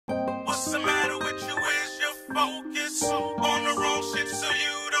focus on the wrong shit so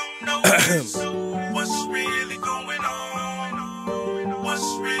you don't notice what's really going on. What's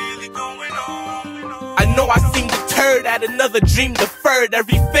really going on? I know I seem deterred at another dream deferred.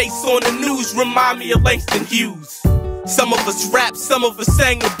 Every face on the news remind me of Langston Hughes. Some of us rap, some of us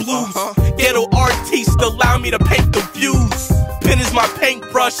sang the blues. Ghetto artists allow me to paint the views. Pen is my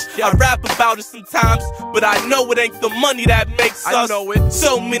paintbrush, I rap about it sometimes, but I know it ain't the money that makes us.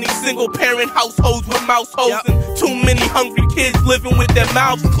 So many single parent households with mouse holes, and too many hungry kids living with their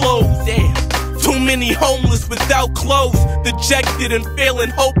mouths closed. Damn. Too many homeless without clothes, dejected and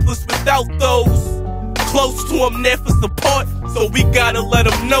feeling hopeless without those close to them there for support. So we gotta let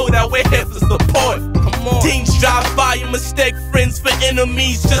them know that we're here for support. Come on. Teens drive by and mistake friends for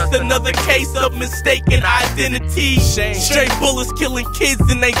enemies. Just another case of mistaken identity. Straight bullets killing kids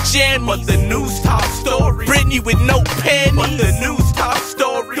in they jammies. But the news top story, Britney with no panties. But the news top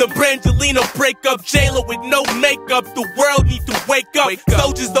story, the Brangelina breakup, Jailer with no makeup. The world need to wake up.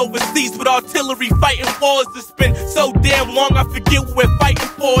 Soldiers overseas with artillery fighting wars. It's been so damn long I forget what we're fighting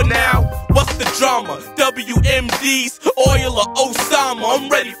for now. What's the drama? WMDs, oil or Osama? I'm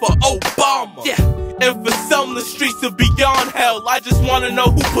ready for Obama. Yeah. And for some, the streets are beyond hell. I just wanna know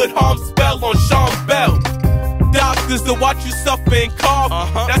who put harm spell on Sean Bell. Doctors that watch you suffer and cough.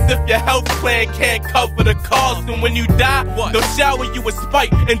 That's if your health plan can't cover the cost. And when you die, they'll shower you with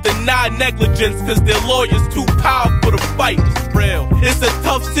spite and deny negligence, cause their lawyers too powerful to fight. It's real. It's a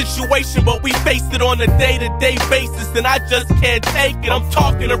tough situation, but we face it on a day-to-day basis, and I just can't take it. I'm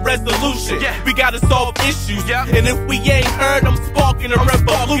talking a resolution. We gotta solve issues. And if we ain't heard, I'm sparking a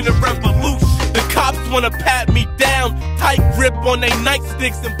revolution. The cops wanna pat me down, tight grip on they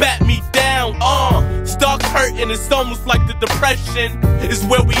nightsticks and bat me down. Stocks hurting, it's almost like the depression is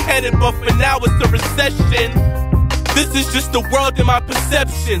where we headed, but for now it's a recession. This is just the world in my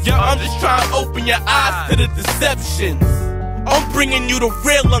perceptions. I'm just trying to open your eyes to the deceptions. I'm bringing you the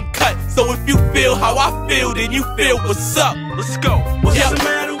real uncut, so if you feel how I feel, then you feel what's up. Let's go. What's the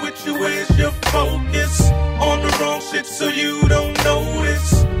matter with you is your focus on the wrong shit so you don't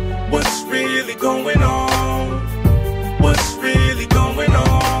notice what's really going on. What's really going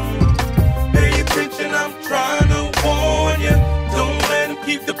on? Pay attention, I'm trying to warn you. Don't let them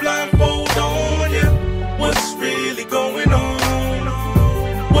keep the blindfold on you. What's really going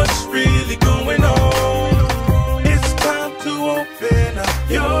on? What's really going on? It's time to open up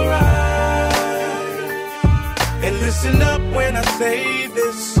your eyes and listen up when I say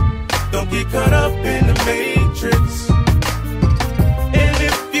this. Don't get caught up in the matrix. And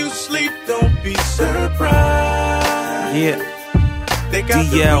if you sleep, don't be surprised. Yeah. They got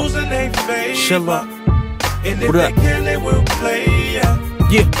the rules in their favor. Chilla. And if they can, they will play ya.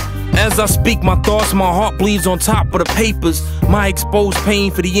 Yeah. As I speak my thoughts, my heart bleeds on top of the papers. My exposed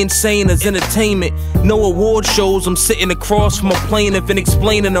pain for the insane as entertainment. No award shows, I'm sitting across from a plaintiff and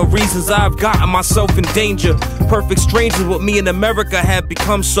explaining the reasons I've gotten myself in danger. Perfect strangers with me in America have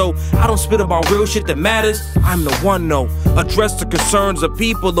become so. I don't spit about real shit that matters, I'm the one though. Address the concerns of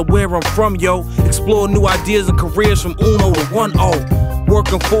people of where I'm from, yo. Explore new ideas and careers from Uno to 1-0.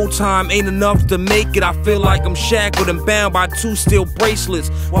 Working full-time ain't enough to make it. I feel like I'm shackled and bound by 2 steel bracelets,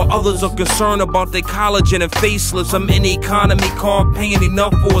 while others are concerned about their collagen and facelifts. I'm in the economy car paying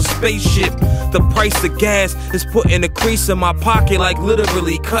enough for a spaceship. The price of gas is putting a crease in my pocket, like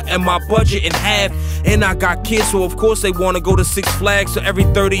literally cutting my budget in half. And I got kids, so of course they wanna go to Six Flags. So every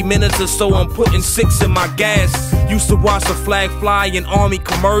 30 minutes or so I'm putting 6 in my gas. Used to watch the flag fly in Army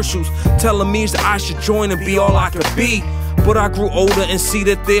commercials, telling me that I should join and be all I could be. But I grew older and see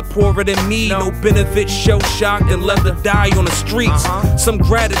that they're poorer than me. No benefit, shell-shocked and left to die on the streets. Some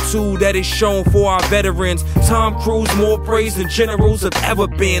gratitude that is shown for our veterans. Tom Cruise, more praise than generals have ever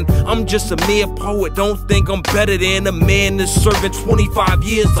been. I'm just a mere poet, don't think I'm better than a man that's serving 25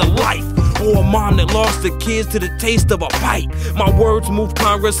 years to life. Or a mom that lost her kids to the taste of a bite. My words move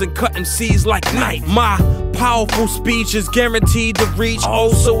Congress and cut MCs like night. My powerful speech is guaranteed to reach,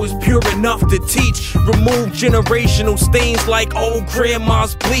 also is pure enough to teach. Remove generational stains like old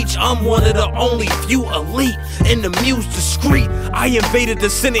grandma's bleach. I'm one of the only few elite in the muse discreet. I invaded the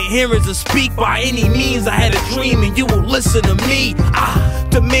Senate hearings to speak by any means. I had a dream and you will listen to me. I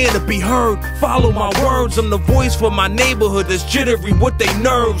demand to be heard, follow my words. I'm the voice for my neighborhood that's jittery with their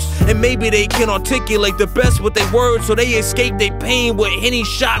nerves. And maybe they can articulate the best with their words, so they escape their pain with any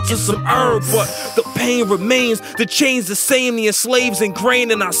shots of some herb. But the pain remains, the chains the same, the enslaves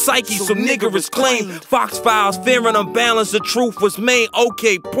ingrained in our psyche, so nigger is claimed. Fox Files, fear and unbalanced, the truth was made.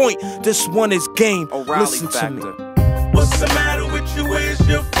 Okay, point, this one is game. Listen to me. What's the matter with you is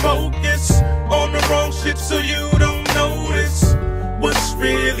your focus on the wrong shit so you don't notice what's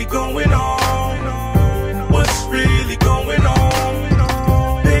really going on. What's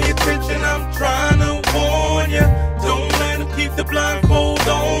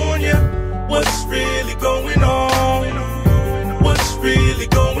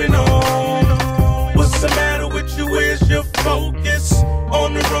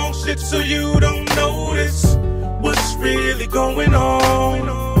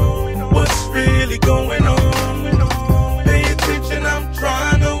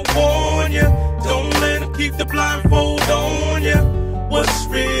keep the blindfold on, yeah. What's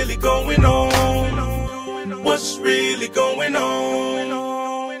really going on? What's really going on?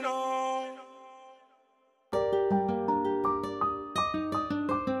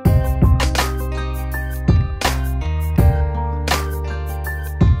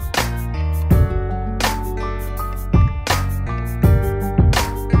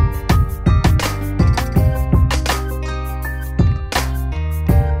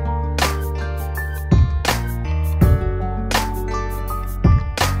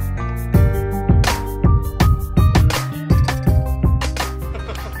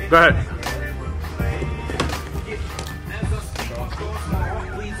 Go ahead.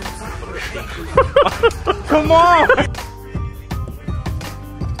 Come on!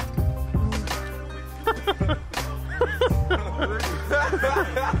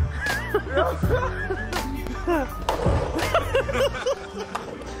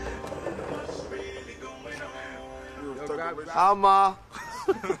 Ahmir.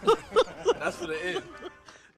 That's what it is.